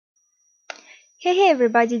Hey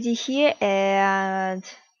everybody, D here, and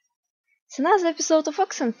it's another episode of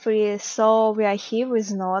Oxenfree. So we are here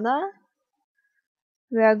with Nona.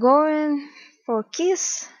 We are going for a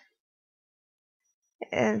kiss,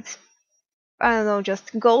 and I don't know,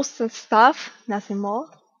 just ghosts and stuff, nothing more.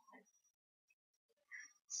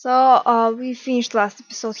 So we finished last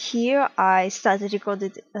episode here. I started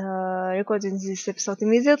recording this episode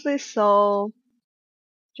immediately. So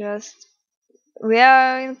just we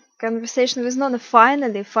are in conversation with Nona.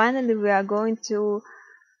 Finally, we are going to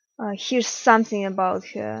hear something about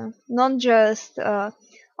her. Not just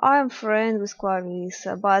I'm friend with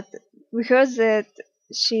Clarissa, but we heard that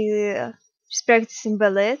she's practicing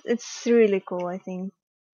ballet. It's really cool, I think.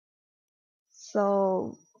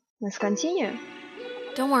 So let's continue.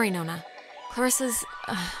 Don't worry, Nona. Clarissa's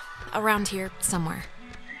around here somewhere.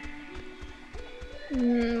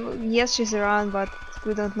 Yes, she's around, but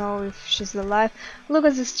we don't know if she's alive. Look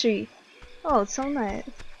at this tree. Oh, it's so nice.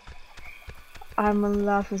 I'm in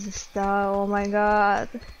love with the style. Oh my god,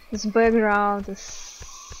 this background is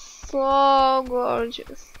so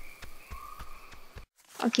gorgeous.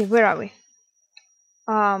 Okay, where are we?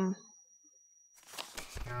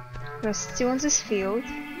 We're still on this field.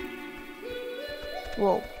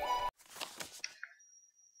 Whoa.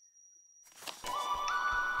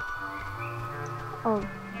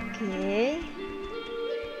 Okay.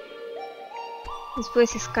 This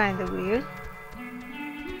place is kinda weird.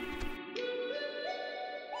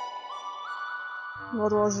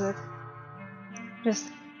 What was it?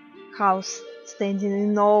 Just house standing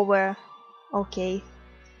in nowhere. Okay.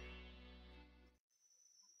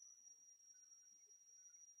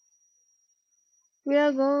 We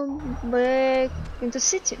are going back into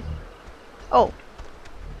city. Oh,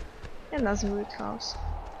 another weird house.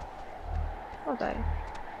 What are you?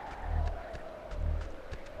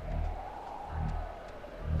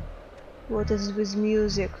 What is with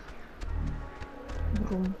music?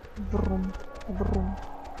 Vroom, vroom, vroom.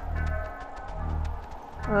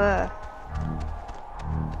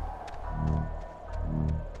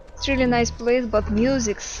 It's really nice place, but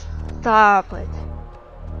music, stop it.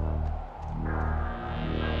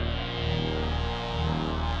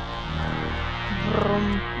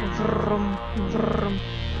 Vroom, vroom, vroom.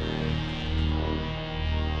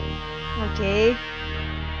 Okay.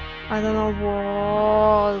 I don't know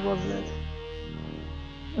what was it.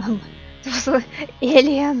 Those were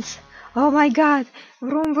aliens. Oh my god.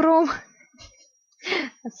 Vroom vroom.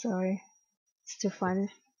 Sorry. It's too funny.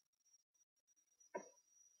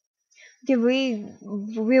 Okay,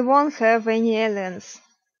 we won't have any aliens.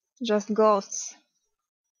 Just ghosts.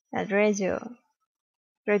 And radio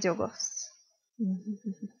ghosts.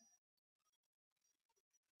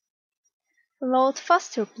 Load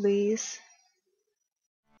faster, please.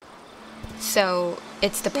 So,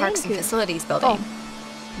 it's the Parks and Facilities building.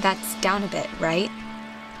 That's down a bit, right?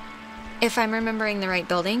 If I'm remembering the right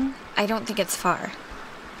building, I don't think it's far.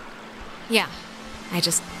 Yeah. I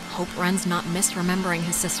just hope Ren's not misremembering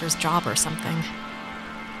his sister's job or something.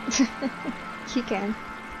 He can.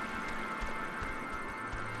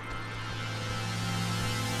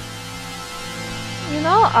 You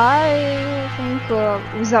know, I think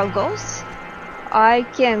without ghosts, I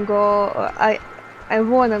can go. I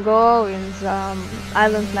wanna go in some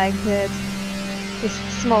island like that. It's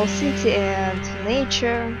a small city and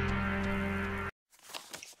nature.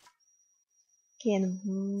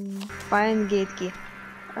 Can find gate key.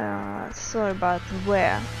 Sorry, but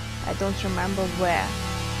where? I don't remember where.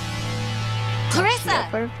 Clarissa!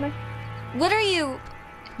 Apparently. What are you...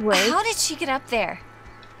 Wait. How did she get up there?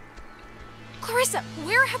 Clarissa,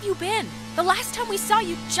 where have you been? The last time we saw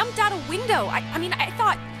you jumped out a window. I mean,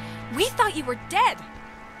 we thought you were dead.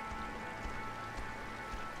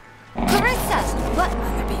 Clarissa! What?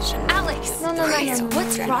 Alex! No.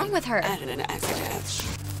 What's wrong with her?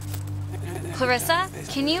 Clarissa,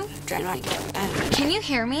 can you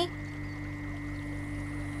hear me?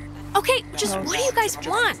 Okay, just what do you guys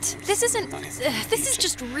want? This is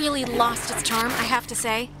just really lost its charm, I have to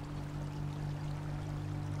say.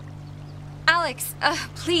 Alex,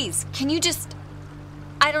 please, can you just...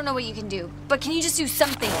 I don't know what you can do, but can you just do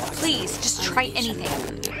something? Please, just try anything.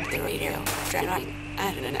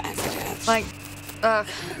 Like,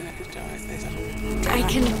 I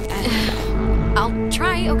can... I'll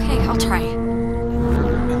try, okay, I'll try.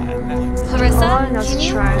 Clarissa,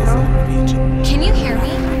 can you hear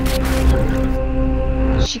me?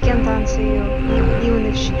 She can't answer you, even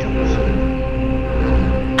if she can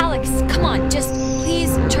hear. Alex, come on, just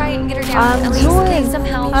please try and get her down. At least get some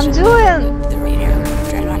help. I'm doing!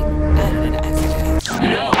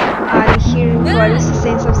 I'm hearing Clarissa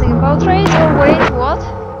saying something about radio. Wait, what?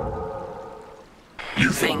 You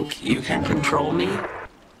think you can control me?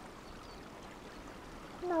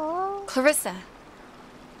 No. Clarissa.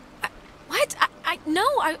 What? No,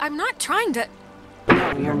 I'm not trying to...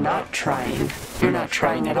 No, you're not trying. You're not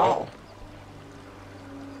trying at all.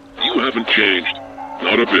 You haven't changed.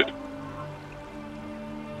 Not a bit.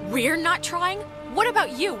 We're not trying? What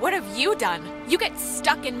about you? What have you done? You get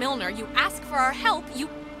stuck in Milner, you ask for our help, you...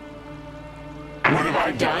 What have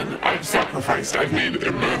I done? I've sacrificed. I've made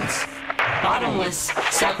immense, Bottomless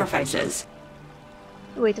sacrifices.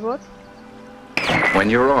 Wait, what? When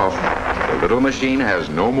you're off, the little machine has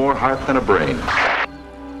no more heart than a brain.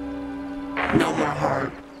 No more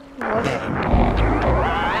heart.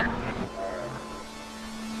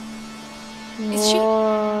 Is she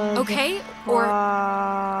okay? Or...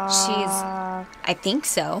 She's... I think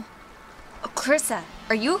so. Oh, Clarissa,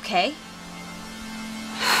 are you okay?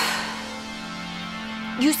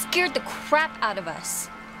 You scared the crap out of us.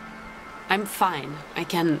 I'm fine.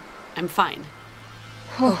 I'm fine.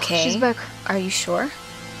 Okay. She's back. Are you sure?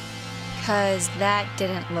 'Cause that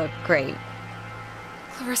didn't look great.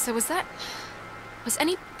 Clarissa, was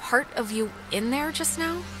any part of you in there just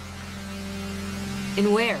now?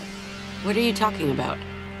 In where? What are you talking about?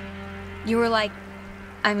 You were like...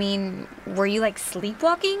 I mean, were you like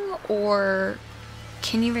sleepwalking? Or...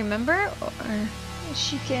 Can you remember? Or...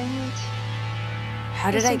 She can't.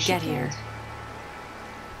 How did I I think she get here? can't.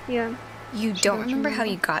 Yeah. You She don't don't remember how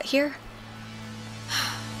you remember. got here?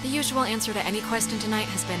 The usual answer to any question tonight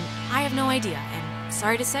has been, I have no idea, and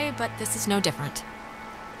sorry to say, but this is no different.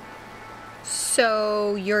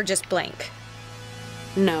 So you're just blank.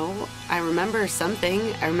 No, I remember something.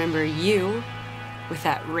 I remember you with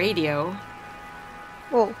that radio.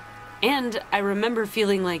 Oh. And I remember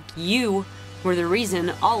feeling like you were the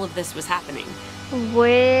reason all of this was happening.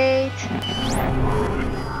 Wait.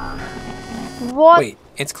 What? Wait,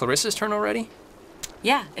 it's Clarissa's turn already?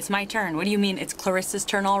 Yeah, it's my turn. What do you mean it's Clarissa's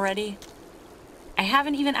turn already? I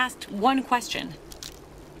haven't even asked one question.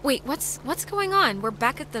 Wait, what's going on? We're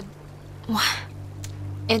back at the...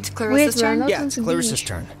 It's Clarissa's Wait, we're turn? not Yeah, on it's the Clarissa's beach.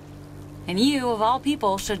 turn. And you, of all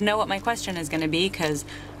people, should know what my question is going to be, because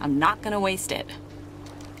I'm not going to waste it.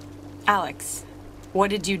 Alex, what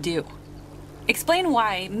did you do? Explain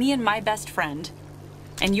why me and my best friend,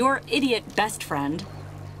 and your idiot best friend,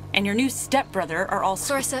 and your new stepbrother are all...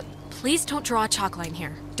 Clarissa, please don't draw a chalk line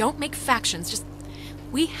here. Don't make factions, just...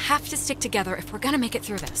 We have to stick together if we're gonna make it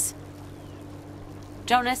through this.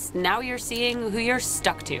 Jonas, now you're seeing who you're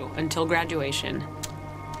stuck to until graduation.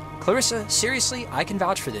 Clarissa, seriously, I can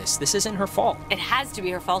vouch for this. This isn't her fault. It has to be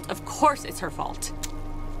her fault. Of course it's her fault.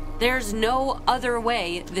 There's no other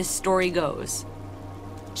way this story goes.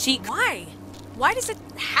 Why? Why does it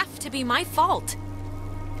have to be my fault?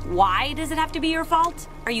 Why does it have to be your fault?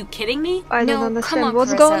 Are you kidding me? I don't No, understand come on,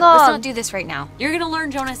 what's Clarissa. going Let's on. not do this right now. You're gonna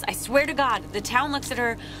learn, Jonas. I swear to God. The town looks at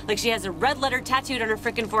her like she has a red letter tattooed on her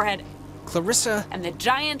frickin' forehead. Clarissa... And the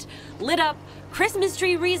giant, lit up, Christmas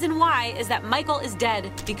tree reason why is that Michael is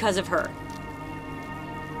dead because of her.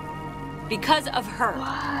 Because of her.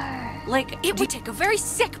 Why? Like, It would take a very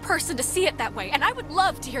sick person to see it that way, and I would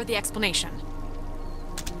love to hear the explanation.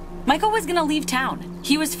 Michael was gonna leave town.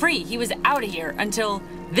 He was free. He was out of here until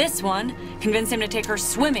this one convinced him to take her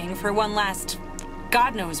swimming for one last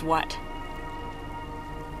God knows what.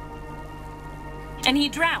 And he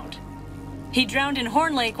drowned. He drowned in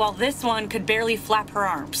Horn Lake while this one could barely flap her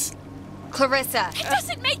arms. Clarissa! It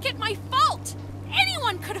doesn't make it my fault!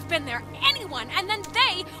 Anyone could have been there, anyone, and then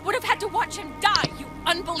they would have had to watch him die, you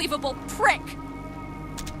unbelievable prick!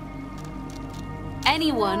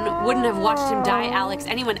 anyone wouldn't have watched him die, Alex.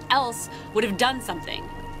 Anyone else would have done something.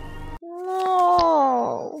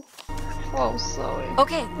 No. Oh, sorry.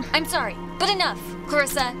 Okay, I'm sorry, but enough.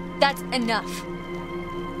 Clarissa, that's enough.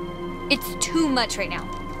 It's too much right now.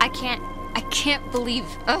 I can't believe...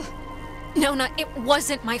 Ugh. Nona, it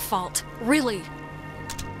wasn't my fault. Really.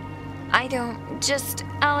 I don't... Just...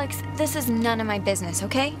 Alex, this is none of my business,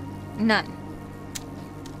 okay? None.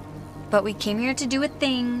 But we came here to do a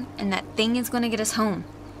thing, and that thing is gonna get us home.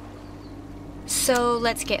 So,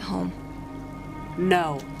 let's get home.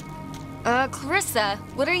 No. Clarissa,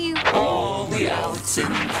 what are you... All the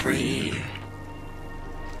Oxenfree.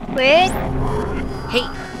 Wait. Hey,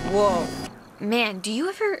 whoa. Man, do you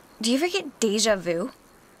ever get deja vu?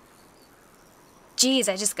 Geez,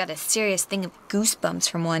 I just got a serious thing of goosebumps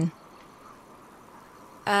from one.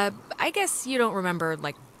 I guess you don't remember,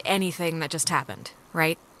 like, anything that just happened,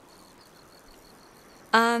 right?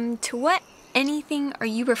 To what anything are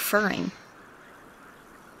you referring?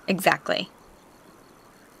 Exactly.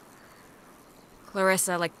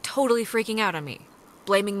 Clarissa, like, totally freaking out on me.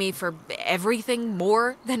 Blaming me for everything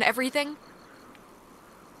more than everything.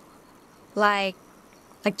 Like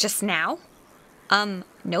just now?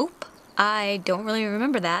 Nope. I don't really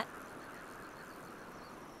remember that.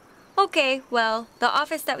 Okay, well, the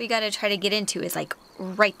office that we gotta try to get into is like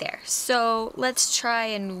right there. So let's try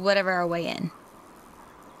and whatever our way in.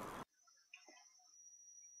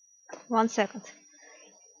 1 second.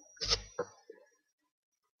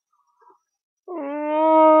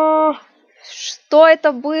 Что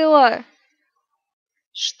это было?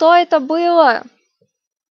 Что это было?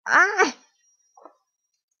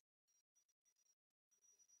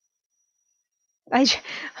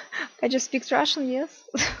 I just speak Russian, yes?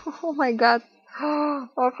 Oh my god. I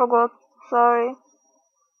forgot. Sorry.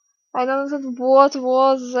 I don't know what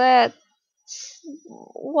was that.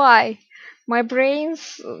 Why? My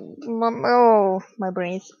brains. My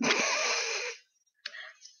brains.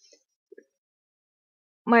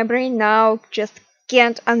 My brain now just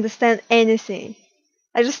can't understand anything.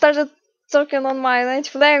 I just started talking on my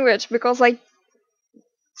native language because like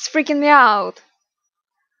it's freaking me out.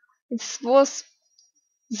 It was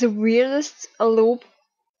the weirdest loop.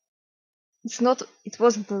 It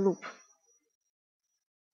wasn't a loop.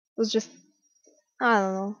 It was just, I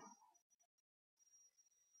don't know.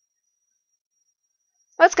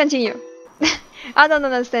 Let's continue. I don't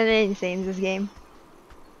understand anything in this game.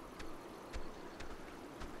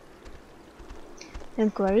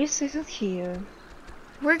 And Clarissa isn't here.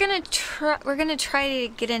 We're gonna try to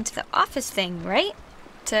get into the office thing, right?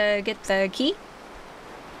 To get the key?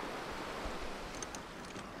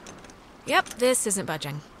 Yep, this isn't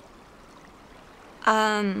budging.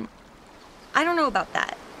 I don't know about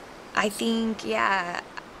that. I think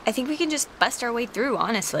we can just bust our way through,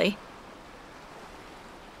 honestly.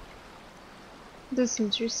 That's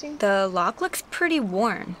interesting. The lock looks pretty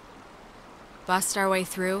worn. Bust our way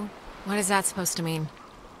through? What is that supposed to mean?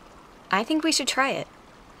 I think we should try it.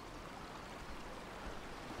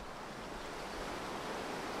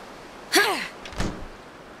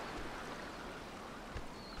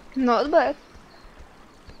 Not bad.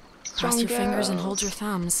 Cross your fingers and hold your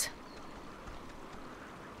thumbs.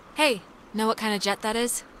 Hey, know what kind of jet that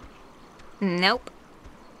is? Nope.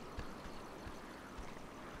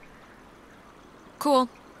 Cool.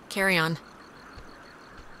 Carry on.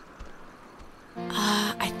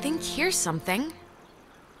 I think here's something.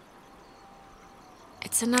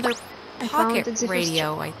 It's another pocket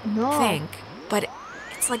radio, I think. But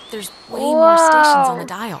it's like there's way more stations on the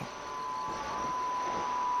dial.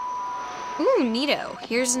 Ooh, neato.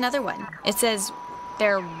 Here's another one. It says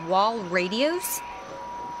they're wall radios?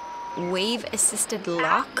 Wave-assisted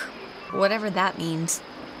lock? Whatever that means.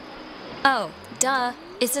 Oh, duh.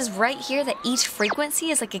 It says right here that each frequency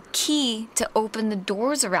is like a key to open the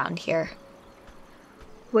doors around here.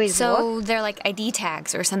 Wait, so what? they're like ID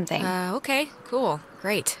tags or something. Okay, cool.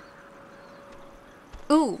 Great.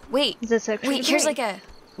 Ooh, wait. That's actually wait, here's great. like a...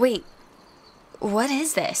 Wait. What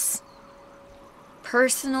is this?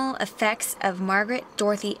 Personal effects of Margaret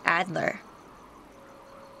Dorothy Adler.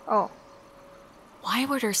 Oh. Why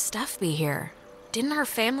would her stuff be here? Didn't her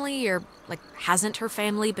family, or, like, hasn't her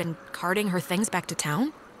family been carting her things back to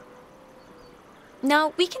town?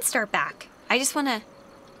 No, we can start back. I just wanna...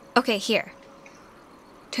 Okay, here.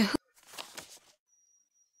 To who...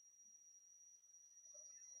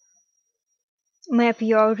 Map,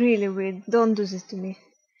 you are really weird. Don't do this to me.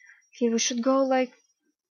 Okay, we should go, like,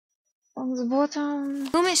 on the bottom.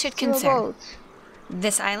 Whom it should concern.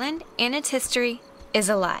 This island and its history is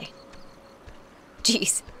a lie.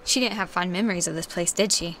 Jeez, she didn't have fond memories of this place,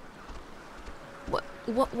 did she?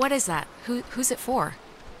 What is that? Who's it for?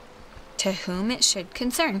 To whom it should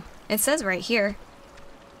concern. It says right here.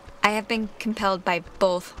 I have been compelled by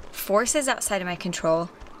both forces outside of my control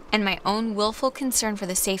and my own willful concern for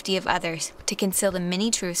the safety of others to conceal the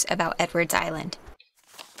many truths about Edward's Island.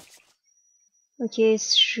 Okay,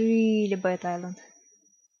 it's really bad island.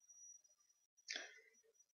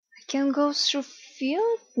 I can go through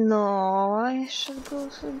field? No, I should go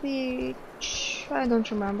through beach. I don't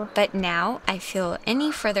remember. But now I feel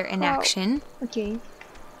any further inaction. Okay.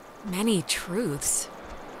 Many truths.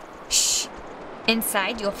 Shh.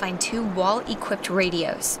 Inside you'll find 2 wall-equipped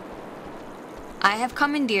radios. I have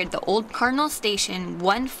commandeered the old Cardinal Station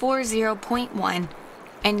 140.1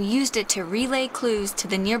 and used it to relay clues to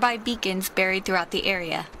the nearby beacons buried throughout the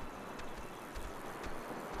area.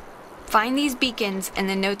 Find these beacons and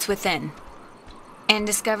the notes within, and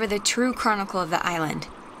discover the true chronicle of the island.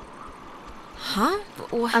 Huh?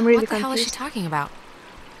 I'm really what the hell is she confused. talking about?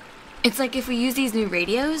 It's like if we use these new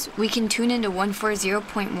radios, we can tune into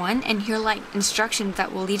 140.1 and hear like instructions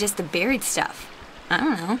that will lead us to buried stuff. I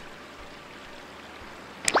don't know.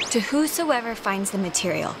 To whosoever finds the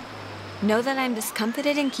material, Know that I'm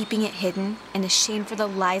discomfited in keeping it hidden and ashamed for the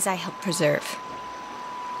lies I helped preserve.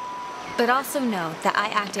 But also know that I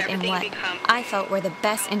acted in what I felt were the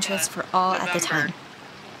best interests for all at the time.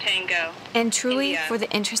 Tango. And truly India, for the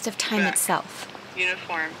interest of time Quebec, itself.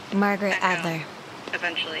 Uniform. Margaret Echo. Adler.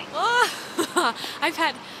 Eventually.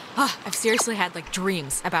 I've seriously had, like,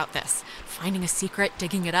 dreams about this. Finding a secret,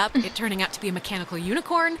 digging it up, it turning out to be a mechanical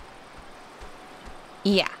unicorn.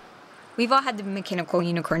 Yeah. We've all had the mechanical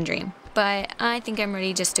unicorn dream. But I think I'm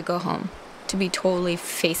ready just to go home. To be totally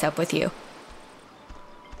face up with you.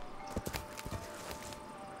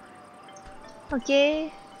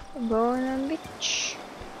 Okay, going on beach.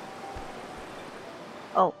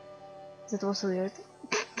 Oh, that was weird.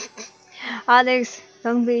 Alex,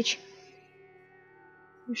 don't glitch.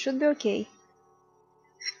 You should be okay.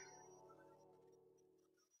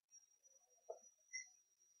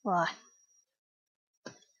 What?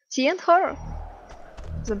 Tea and horror.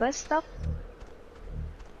 The best stuff.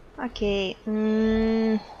 Okay.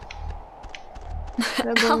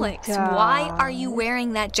 Alex, why are you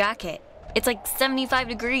wearing that jacket? It's like 75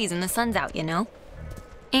 degrees and the sun's out, you know?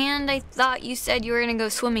 And I thought you said you were gonna go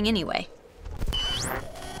swimming anyway.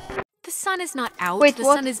 The sun is not out. Wait, the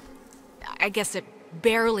what? sun is... I guess it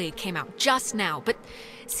barely came out just now. But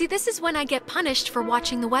see, this is when I get punished for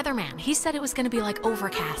watching the weatherman. He said it was going to be like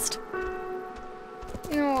overcast.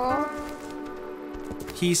 No.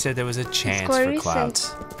 He said there was a chance for Clarissa.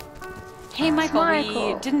 clouds. Hey, Michael,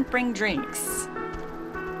 Michael. we didn't bring drinks.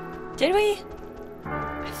 Did we?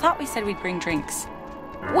 I thought we said we'd bring drinks.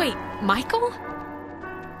 Wait, Michael?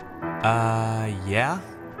 Yeah?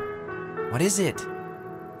 What is it?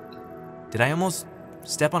 Did I almost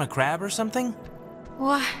step on a crab or something?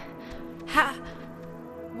 What?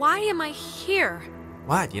 Why am I here?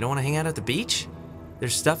 What, you don't want to hang out at the beach?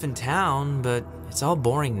 There's stuff in town, but it's all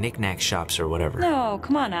boring knick-knack shops or whatever. No,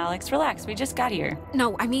 come on, Alex, relax. We just got here.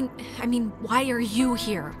 No, I mean, why are you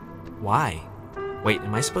here? Why? Wait,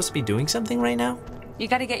 am I supposed to be doing something right now? You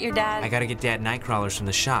gotta get your dad. I gotta get Dad nightcrawlers from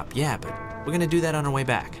the shop, yeah, but we're gonna do that on our way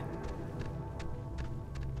back.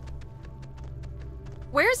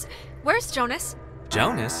 Where's Jonas?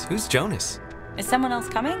 Jonas? Who's Jonas? Is someone else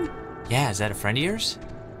coming? Yeah, is that a friend of yours?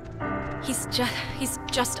 He's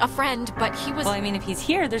just a friend, but he was... Well, I mean, if he's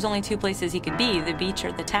here, there's only two places he could be, the beach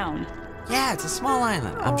or the town. Yeah, it's a small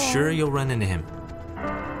island. I'm sure you'll run into him.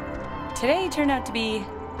 Today turned out to be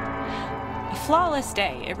a flawless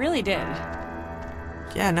day. It really did.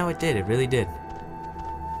 Yeah, no, it did. It really did.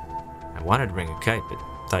 I wanted to bring a kite, but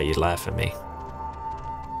thought you'd laugh at me.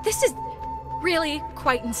 This is really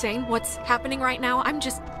quite insane what's happening right now. I'm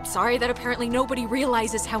just sorry that apparently nobody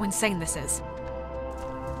realizes how insane this is.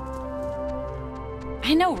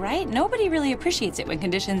 I know, right? Nobody really appreciates it when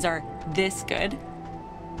conditions are this good.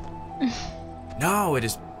 No, it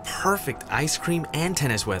is perfect ice cream and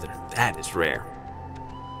tennis weather. That is rare.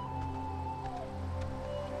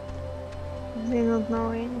 They don't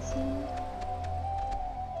know anything.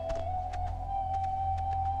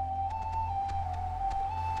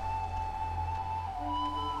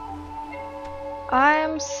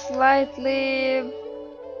 I'm slightly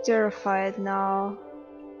terrified now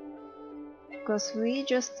because we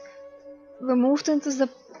moved into the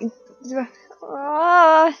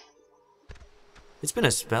It's been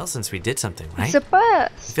a spell since we did something, right? It's a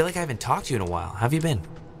past. I feel like I haven't talked to you in a while. How have you been?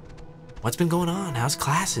 What's been going on? How's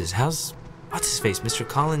classes? How's what's his face, Mr.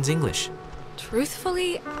 Collins' English?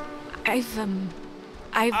 Truthfully, I've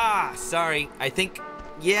Sorry. I think,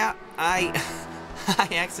 yeah, I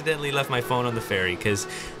accidentally left my phone on the ferry, because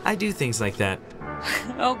I do things like that.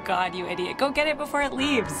 Oh God, you idiot. Go get it before it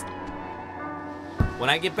leaves. When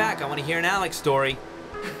I get back, I want to hear an Alex story.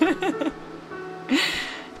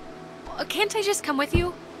 Can't I just come with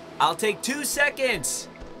you? I'll take 2 seconds.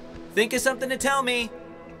 Think of something to tell me.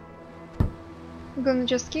 I'm gonna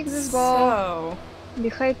just kick this ball. So,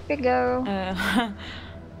 Behind Pigo.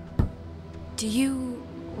 Do you...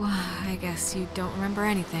 Well, I guess you don't remember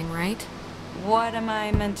anything, right? what am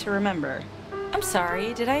I meant to remember? I'm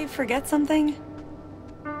sorry, did I forget something?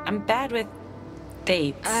 I'm bad with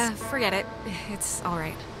dates. Forget it. It's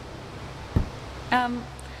alright.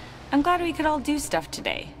 I'm glad we could all do stuff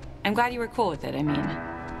today. I'm glad you were cool with it, I mean.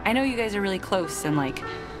 I know you guys are really close, and like,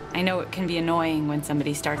 I know it can be annoying when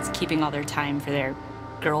somebody starts keeping all their time for their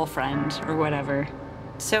girlfriend or whatever.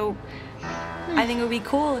 So, I think it would be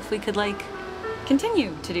cool if we could, like,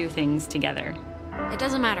 continue to do things together. It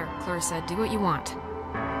doesn't matter, Clarissa. Do what you want.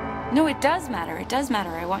 No, it does matter. It does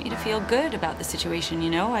matter. I want you to feel good about the situation, you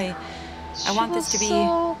know? I want this to be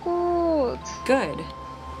so good. good.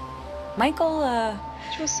 Michael,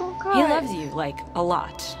 She was so he kind. loves you, like, a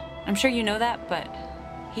lot. I'm sure you know that, but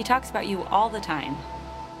He talks about you all the time.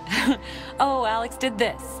 Oh, Alex did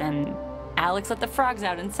this, and Alex let the frogs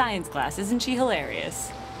out in science class. Isn't she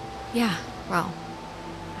hilarious? Yeah, well,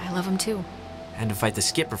 I love him too. Had to fight the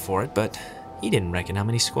skipper for it, but he didn't reckon how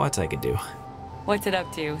many squats I could do. What's it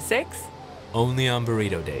up to, 6? Only on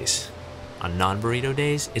burrito days. On non-burrito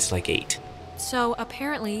days, it's like 8. So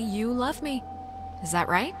apparently you love me. Is that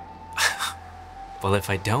right? Well, if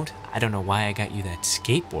I don't know why I got you that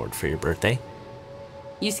skateboard for your birthday.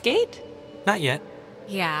 You skate? Not yet.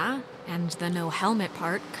 Yeah, and the no helmet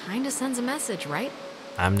part kinda sends a message, right?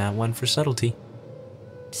 I'm not one for subtlety.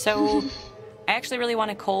 So, I actually really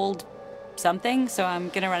want a cold something, so I'm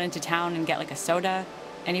gonna run into town and get like a soda.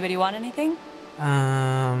 Anybody want anything?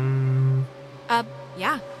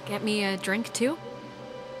 Yeah, get me a drink too?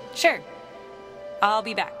 Sure. I'll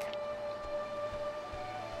be back.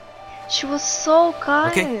 She was so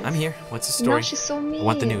kind. Okay, I'm here. What's the story? Now she's so mean. I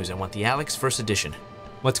want the news. I want the Alex first edition.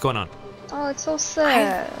 What's going on? Oh, it's so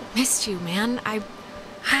sad. I've missed you, man.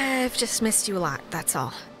 I've just missed you a lot, that's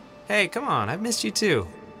all. Hey, come on. I've missed you too.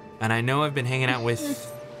 And I know I've been hanging out with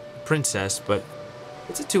Princess, but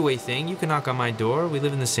it's a two-way thing. You can knock on my door. We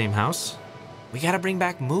live in the same house. We gotta bring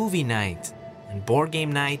back movie night and board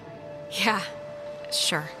game night. Yeah,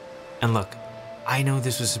 sure. And look, I know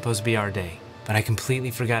this was supposed to be our day, but I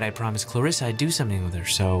completely forgot I promised Clarissa I'd do something with her,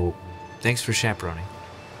 so thanks for chaperoning.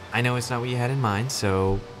 I know it's not what you had in mind,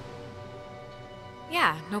 so...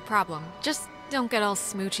 Yeah, no problem. Just don't get all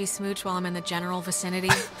smoochy smooch while I'm in the general vicinity.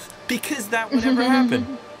 Because that would never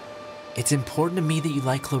happen. It's important to me that you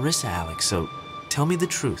like Clarissa, Alex, so tell me the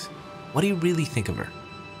truth. What do you really think of her?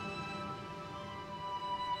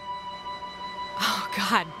 Oh,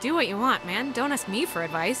 God, do what you want, man. Don't ask me for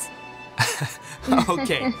advice.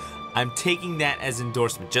 Okay, I'm taking that as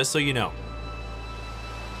endorsement, just so you know.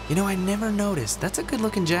 You know, I never noticed. That's a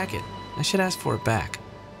good-looking jacket. I should ask for it back.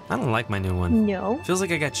 I don't like my new one. No. Feels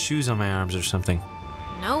like I got shoes on my arms or something.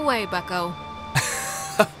 No way, bucko.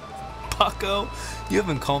 Bucko? You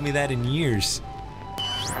haven't called me that in years.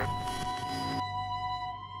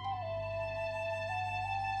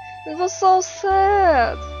 It was so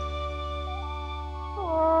sad.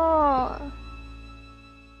 Oh.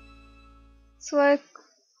 It's like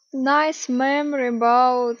nice memory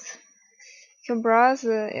about her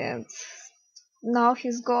brother, and now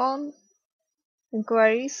he's gone. And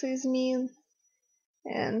Clarissa is mean.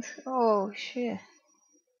 And oh shit.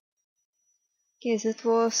 Yes, it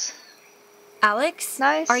was Alex?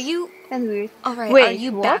 nice. Are you... And weird. Alright, Wait, are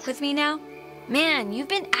you what? back with me now? Man, you've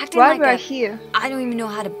been acting Why like we are a... here? I don't even know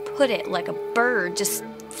how to put it, like a bird, just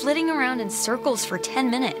flitting around in circles for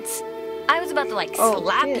 10 minutes. I was about to like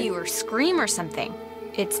slap you or scream or something.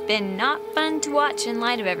 It's been not fun to watch in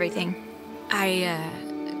light of everything.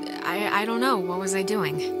 I don't know. What was I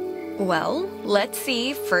doing? Well, let's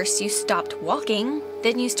see. First you stopped walking,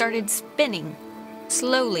 then you started spinning.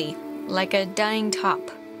 Slowly, like a dying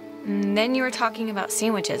top. And then you were talking about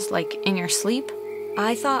sandwiches, like in your sleep.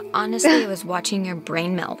 I thought honestly I was watching your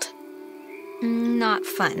brain melt. Not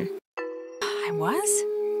fun. I was?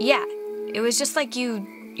 Yeah, it was just like you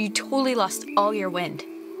totally lost all your wind.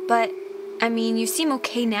 But, I mean, you seem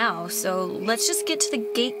okay now, so let's just get to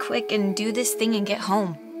the gate quick and do this thing and get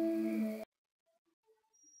home.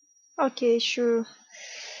 Okay, sure.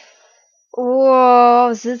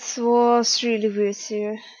 Wow, this was really weird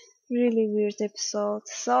here. Really weird episode.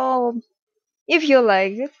 So, if you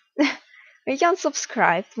liked it, you can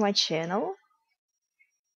subscribe to my channel.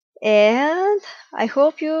 And I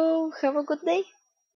hope you have a good day.